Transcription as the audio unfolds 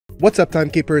What's up,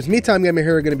 Timekeepers? Me, Time Gamer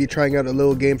here, going to be trying out a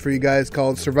little game for you guys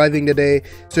called Surviving the Day.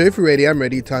 So if you're ready, I'm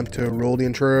ready. Time to roll the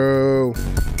intro.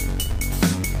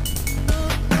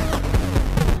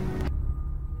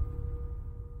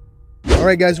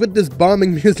 Alright guys, with this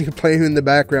bombing music playing in the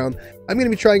background, I'm going to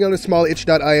be trying out a small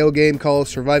itch.io game called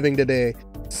Surviving the Day.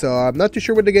 So I'm not too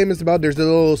sure what the game is about. There's a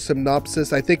little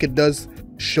synopsis. I think it does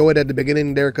show it at the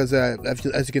beginning there because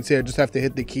as you can see, I just have to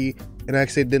hit the key. And I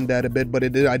actually did that a bit, but I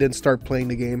didn't start playing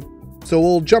the game. So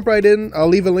we'll jump right in. I'll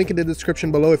leave a link in the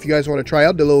description below if you guys want to try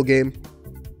out the little game.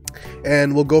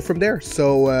 And we'll go from there.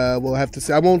 So we'll have to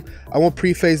see. I won't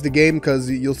preface the game because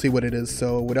you'll see what it is.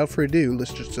 So without further ado,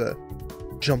 let's just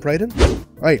jump right in.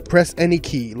 Alright, press any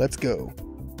key. Let's go.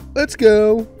 Let's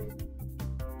go.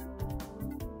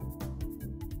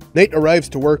 Nate arrives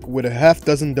to work with a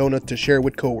half-dozen donuts to share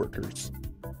with coworkers.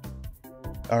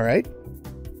 Alright.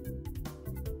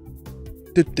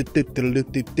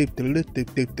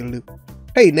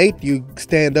 Hey Nate, you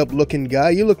stand-up looking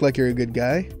guy. You look like you're a good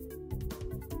guy.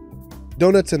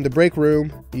 Donuts in the break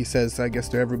room, he says, I guess,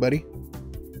 to everybody.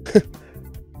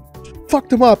 Fuck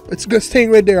them up. It's just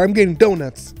staying right there. I'm getting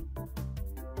donuts.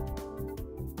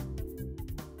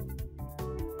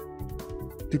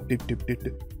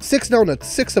 Six donuts,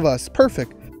 6 of us.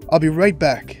 Perfect. I'll be right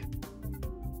back.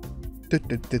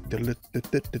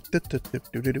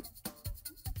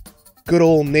 Good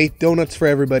old Nate. Donuts for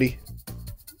everybody.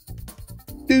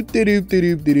 Going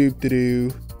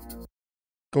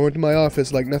to my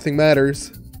office like nothing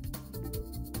matters.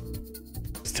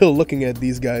 Still looking at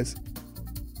these guys.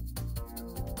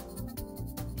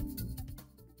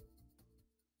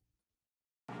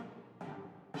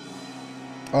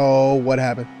 Oh, what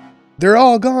happened? They're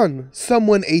all gone.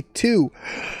 Someone ate 2.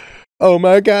 Oh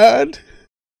my god.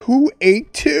 Who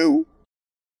ate 2?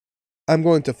 I'm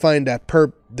going to find that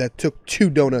perp that took 2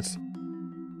 donuts.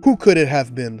 Who could it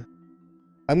have been?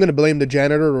 I'm going to blame the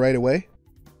janitor right away.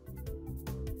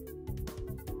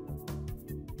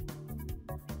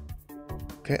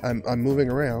 Okay, I'm moving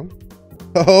around.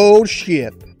 Oh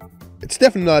shit. It's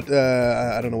definitely not,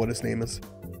 I don't know what his name is.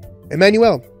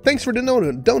 Emmanuel, thanks for the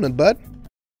donut, bud.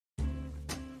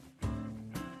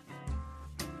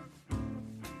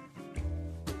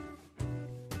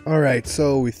 Alright,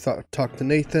 so we talked to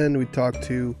Nathan, we talked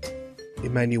to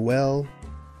Emmanuel.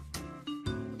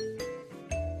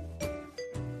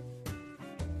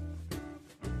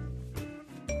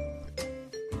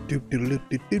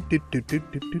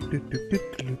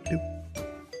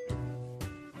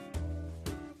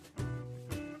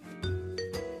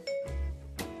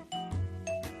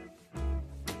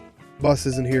 Boss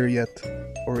isn't here yet,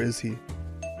 or is he?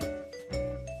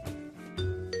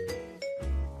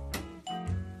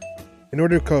 In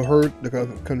order to cohort the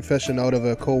confession out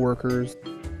of co-workers,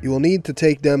 you will need to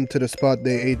take them to the spot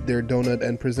they ate their donut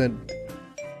and present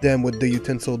them with the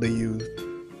utensil they used.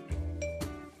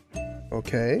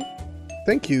 Okay.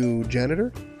 Thank you,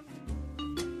 janitor.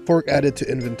 Fork added to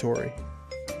inventory.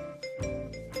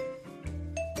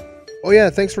 Oh yeah,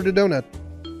 thanks for the donut.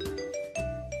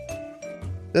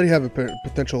 Then you have a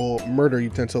potential murder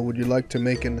utensil. Would you like to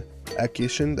make an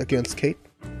accusation against Kate?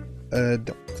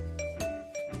 Don't.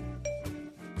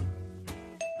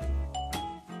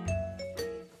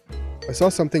 I saw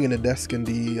something in a desk in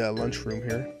the lunchroom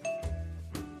here.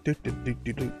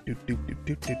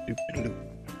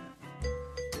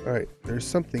 Alright, there's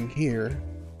something here.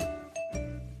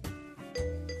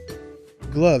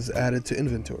 Gloves added to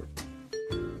inventory.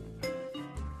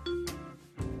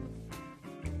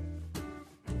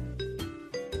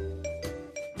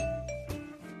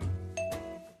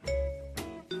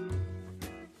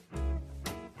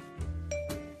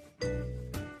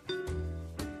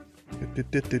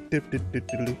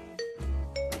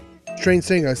 Strange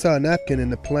thing, I saw a napkin in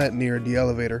the plant near the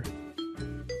elevator.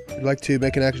 You'd like to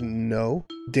make an action? No.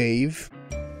 Dave.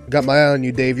 I got my eye on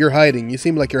you, Dave. You're hiding. You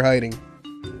seem like you're hiding.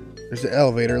 There's an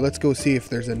elevator. Let's go see if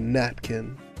there's a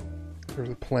napkin. There's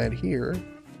a plant here.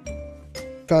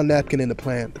 Found napkin in the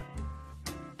plant.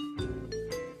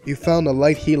 You found a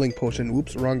light healing potion.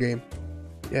 Oops, wrong game.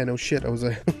 Yeah, no shit. I was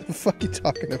like, what the fuck are you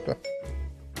talking about?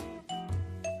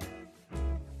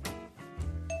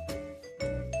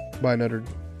 Buy another.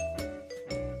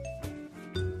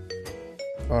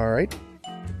 Alright.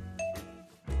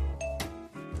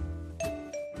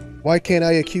 Why can't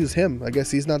I accuse him? I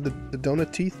guess he's not the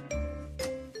donut teeth?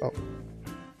 Oh.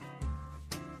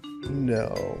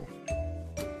 No.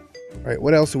 Alright,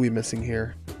 what else are we missing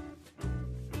here?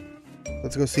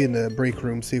 Let's go see in the break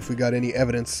room, see if we got any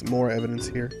evidence, more evidence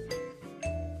here.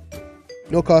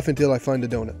 No coffee until I find the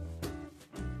donut.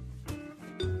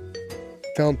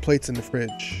 Found plates in the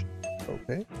fridge.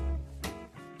 Okay.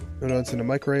 Donuts in the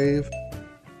microwave.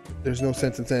 There's no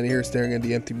sense in standing here staring at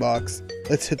the empty box.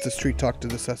 Let's hit the street, talk to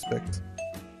the suspects.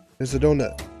 There's a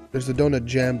donut. There's a donut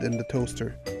jammed in the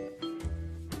toaster.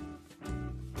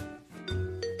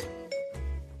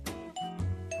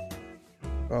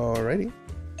 Alrighty.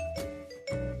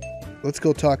 Let's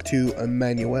go talk to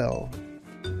Emmanuel.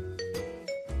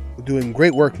 Doing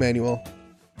great work, Manuel.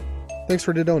 Thanks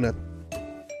for the donut.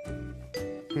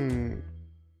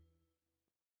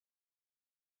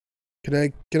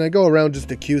 Can I go around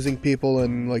just accusing people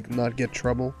and like not get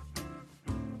trouble?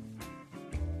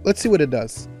 Let's see what it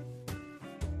does.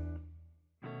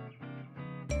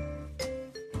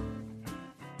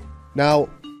 Now,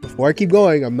 before I keep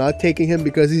going, I'm not taking him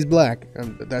because he's black.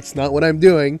 That's not what I'm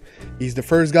doing. He's the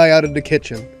first guy out of the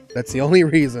kitchen. That's the only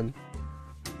reason.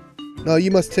 No,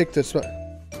 you must take the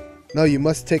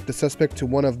suspect to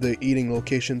one of the eating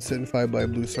locations signified by a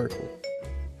blue circle.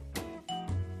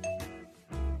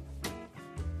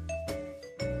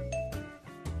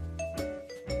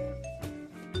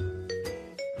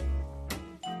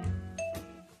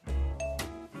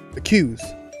 Accuse.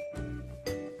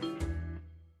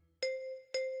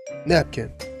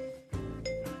 Napkin.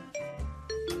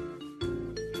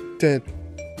 10.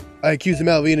 I accuse him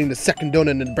of eating the second donut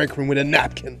in the break room with a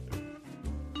napkin.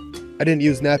 I didn't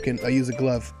use napkin, I used a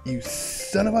glove. You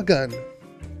son of a gun.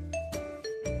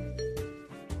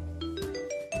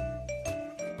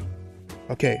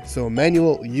 Okay, so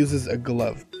Emmanuel uses a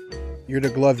glove. You're the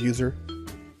glove user.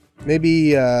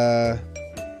 Maybe, let's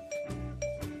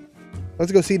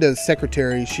go see the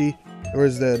secretary.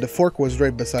 The fork was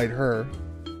right beside her.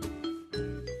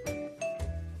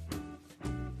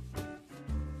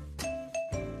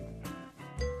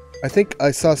 I think I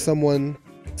saw something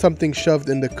shoved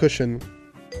in the cushion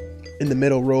in the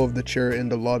middle row of the chair in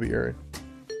the lobby area.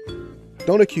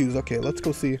 Don't accuse. Okay, let's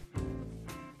go see.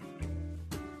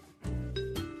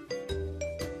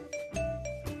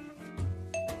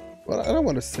 Well, I don't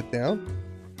want to sit down.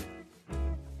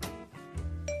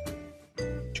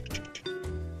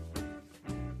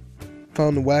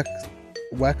 Found wax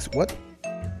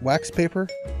paper?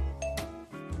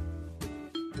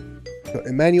 So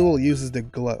Emmanuel uses the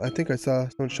glove. I think I saw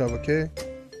someone shove, okay?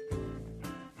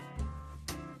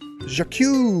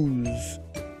 J'accuse!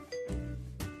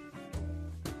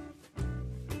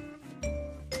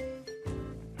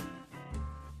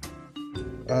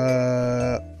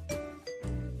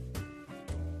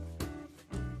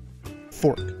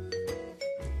 Fork.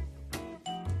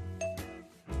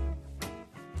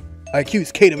 I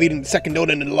accuse Kate of eating the second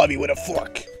donut in the lobby with a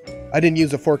fork. I didn't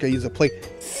use a fork, I used a plate.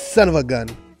 Son of a gun.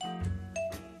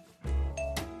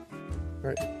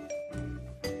 Alright.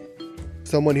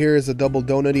 Someone here is a double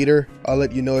donut eater. I'll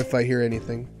let you know if I hear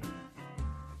anything.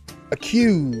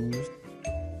 Accuse.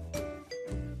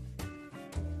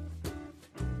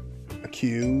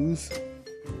 Accuse.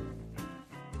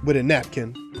 With a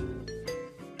napkin.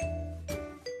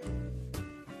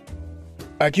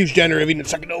 I accuse Jenner of eating the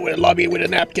second donut in the lobby with a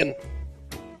napkin.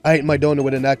 I ate my donut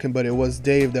with a napkin, but it was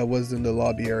Dave that was in the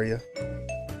lobby area.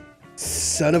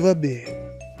 Son of a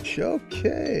bitch.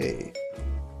 Okay.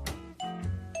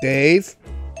 Dave.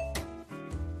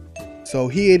 So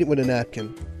he ate it with a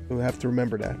napkin. So we have to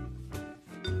remember that.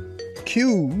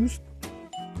 Accused.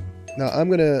 Now I'm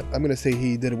gonna say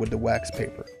he did it with the wax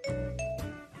paper.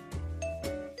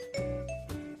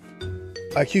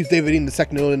 I accused David eating the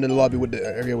second donut in the lobby with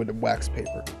the wax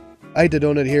paper. I ate the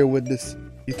donut here with this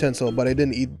utensil, but I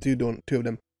didn't eat two of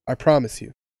them. I promise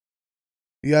you.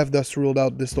 You have thus ruled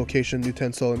out this location,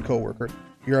 utensil, and co-worker.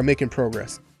 You are making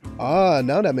progress. Ah,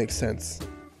 now that makes sense.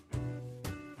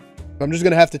 I'm just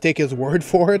gonna have to take his word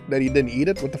for it that he didn't eat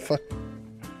it? What the fuck?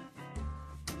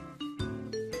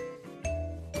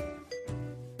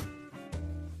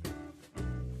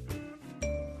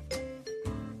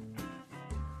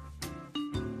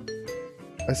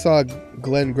 I saw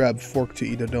Glenn grab fork to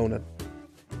eat a donut.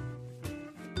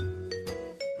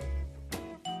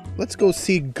 Let's go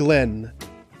see Glenn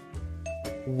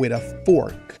with a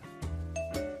fork.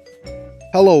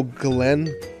 Hello,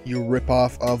 Glenn, you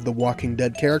ripoff of the Walking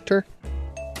Dead character.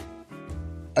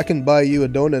 I can buy you a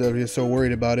donut if you're so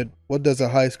worried about it. What does a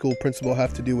high school principal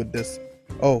have to do with this?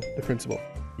 Oh, the principal.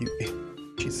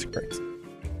 You, Jesus Christ.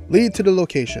 Lead to the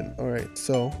location. Alright,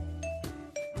 so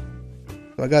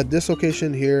I got this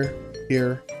location here,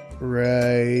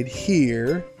 right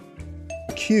here.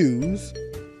 Accuse.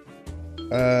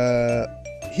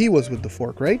 He was with the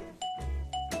fork, right?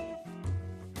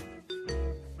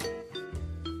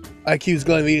 I accused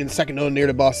Glenn of eating the second donut near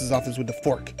the boss's office with the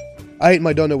fork. I ate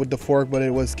my donut with the fork, but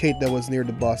it was Kate that was near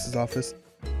the boss's office.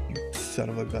 You son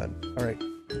of a gun. Alright.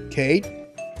 Kate?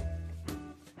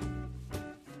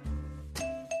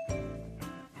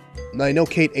 Now I know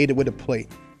Kate ate it with a plate.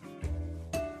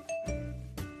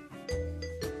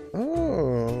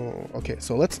 Oh, okay,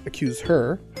 so let's accuse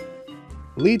her.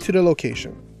 Lead to the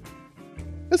location.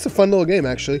 It's a fun little game,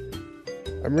 actually.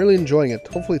 I'm really enjoying it.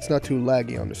 Hopefully it's not too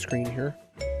laggy on the screen here.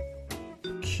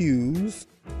 Accuse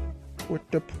with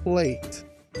the plate.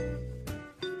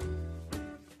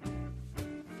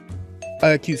 I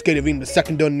accused Kate of eating the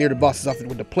second donut near the boss's office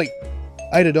with the plate.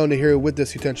 I had a donut here with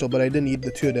this utensil, but I didn't eat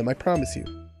the two of them, I promise you.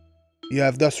 You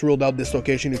have thus ruled out this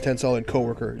location, utensil, and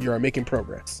co-worker. You are making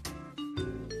progress.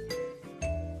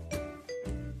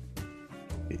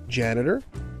 Janitor?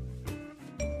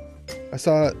 I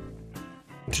saw...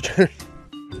 This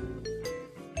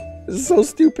is so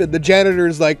stupid. The janitor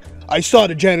is like, I saw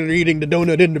the janitor eating the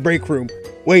donut in the break room.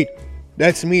 Wait,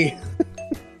 that's me.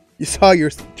 You saw your...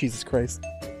 Jesus Christ.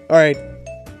 Alright.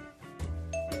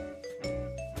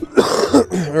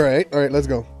 Alright, let's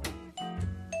go.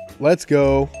 Let's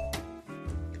go.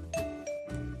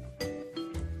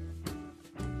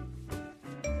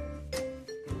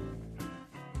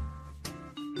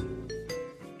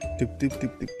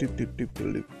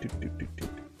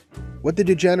 What did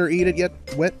the janitor eat it yet?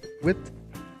 With?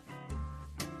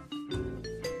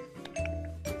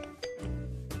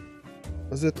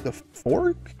 Was it the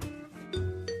fork?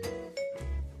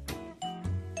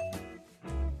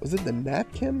 Was it the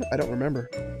napkin? I don't remember.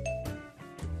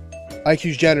 I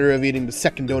accuse janitor of eating the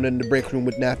second donut in the break room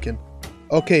with napkin.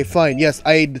 Okay, fine. Yes,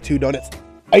 I ate the two donuts.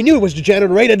 I knew it was the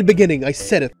janitor right at the beginning. I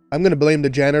said it. I'm gonna blame the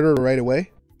janitor right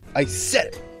away. I said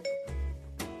it.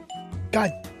 God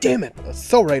damn it. I was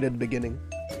so right at the beginning.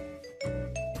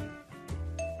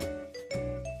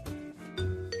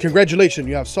 Congratulations,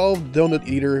 you have solved donut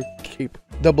eater caper.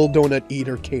 Double donut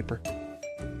eater caper.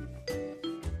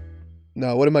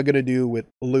 Now, what am I gonna do with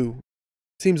Lou?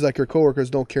 Seems like your coworkers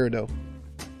don't care though.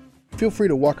 Feel free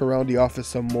to walk around the office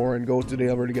some more and go to the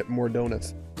elevator to get more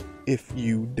donuts. If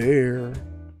you dare.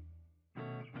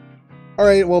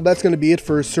 Alright, well that's going to be it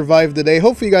for Survive the Day.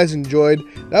 Hopefully you guys enjoyed.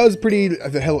 That was a pretty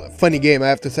funny game, I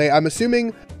have to say. I'm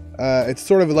assuming it's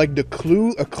sort of like a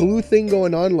clue thing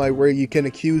going on, like where you can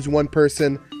accuse one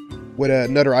person with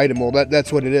another item. Well,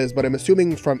 that's what it is, but I'm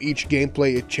assuming from each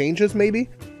gameplay it changes, maybe?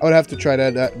 I would have to try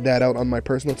that out on my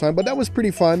personal time, but that was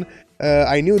pretty fun.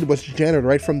 I knew it was the janitor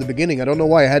right from the beginning. I don't know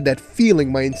why I had that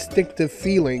feeling, my instinctive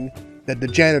feeling, that the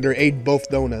janitor ate both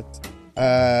donuts.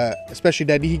 Especially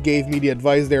that he gave me the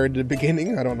advice there at the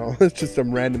beginning. I don't know, it's just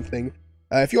some random thing.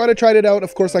 If you want to try it out,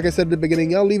 of course, like I said at the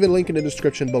beginning, I'll leave a link in the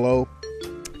description below.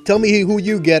 Tell me who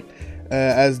you get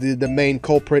as the main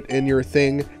culprit in your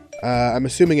thing. I'm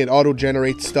assuming it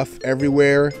auto-generates stuff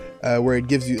everywhere, where it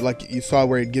gives you, like you saw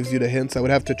where it gives you the hints. I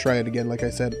would have to try it again, like I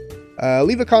said.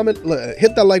 Leave a comment,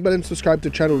 hit that like button, subscribe to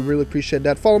the channel, we really appreciate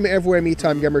that. Follow me everywhere,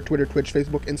 MeTimeGamer, Twitter, Twitch,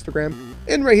 Facebook, Instagram,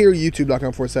 and right here,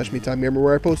 youtube.com/MeTimeGamer,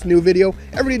 where I post a new video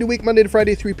every day of the week, Monday to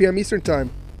Friday, 3 p.m. Eastern Time.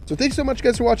 So thanks so much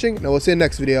guys for watching, and I will see you in the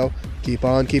next video. Keep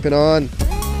on keeping on.